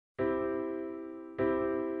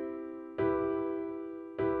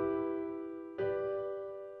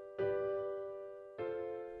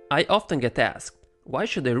I often get asked, why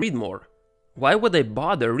should I read more? Why would I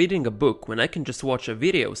bother reading a book when I can just watch a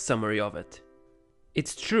video summary of it?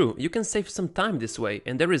 It's true, you can save some time this way,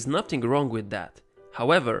 and there is nothing wrong with that.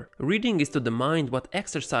 However, reading is to the mind what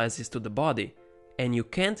exercise is to the body, and you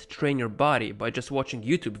can't train your body by just watching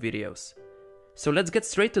YouTube videos. So let's get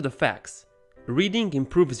straight to the facts. Reading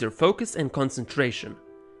improves your focus and concentration.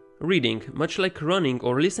 Reading, much like running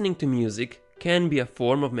or listening to music, can be a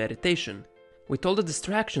form of meditation. With all the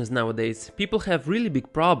distractions nowadays, people have really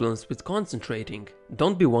big problems with concentrating.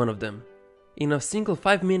 Don't be one of them. In a single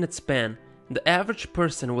 5-minute span, the average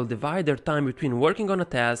person will divide their time between working on a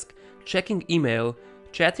task, checking email,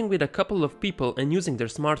 chatting with a couple of people and using their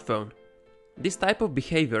smartphone. This type of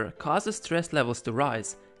behavior causes stress levels to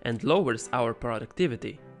rise and lowers our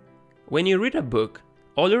productivity. When you read a book,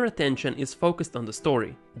 all your attention is focused on the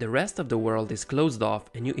story. The rest of the world is closed off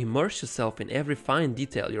and you immerse yourself in every fine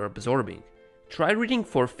detail you're absorbing. Try reading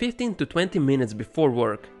for 15 to 20 minutes before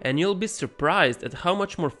work and you'll be surprised at how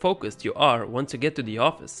much more focused you are once you get to the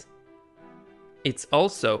office. It's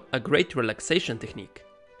also a great relaxation technique.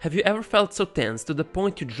 Have you ever felt so tense to the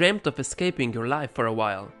point you dreamt of escaping your life for a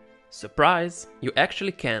while? Surprise! You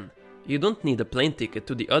actually can. You don't need a plane ticket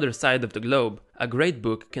to the other side of the globe. A great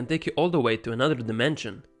book can take you all the way to another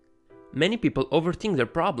dimension. Many people overthink their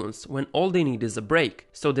problems when all they need is a break,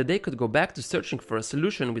 so that they could go back to searching for a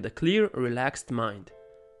solution with a clear, relaxed mind.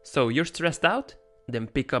 So you're stressed out? Then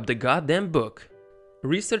pick up the goddamn book.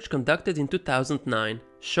 Research conducted in 2009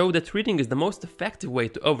 showed that reading is the most effective way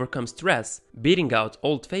to overcome stress, beating out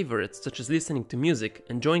old favorites such as listening to music,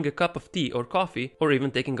 enjoying a cup of tea or coffee, or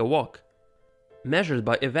even taking a walk. Measured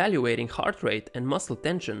by evaluating heart rate and muscle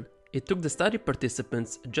tension, it took the study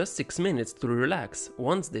participants just 6 minutes to relax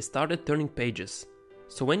once they started turning pages.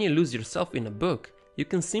 So when you lose yourself in a book, you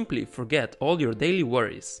can simply forget all your daily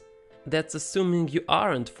worries. That's assuming you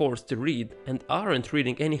aren't forced to read and aren't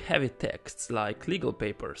reading any heavy texts like legal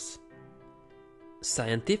papers.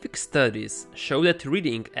 Scientific studies show that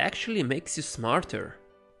reading actually makes you smarter.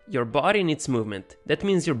 Your body needs movement, that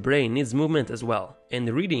means your brain needs movement as well, and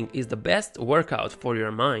reading is the best workout for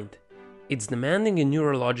your mind. It's demanding in a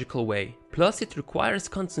neurological way, plus it requires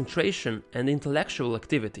concentration and intellectual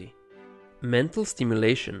activity. Mental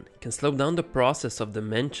stimulation can slow down the process of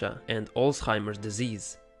dementia and Alzheimer's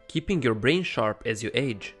disease, keeping your brain sharp as you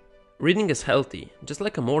age. Reading is healthy, just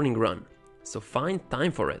like a morning run, so find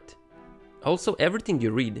time for it. Also, everything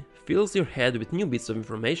you read fills your head with new bits of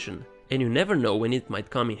information, and you never know when it might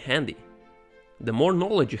come in handy. The more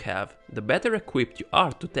knowledge you have, the better equipped you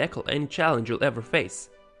are to tackle any challenge you'll ever face.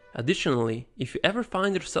 Additionally, if you ever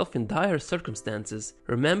find yourself in dire circumstances,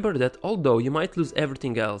 remember that although you might lose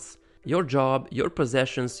everything else, your job, your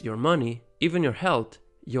possessions, your money, even your health,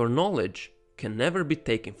 your knowledge can never be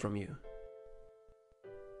taken from you.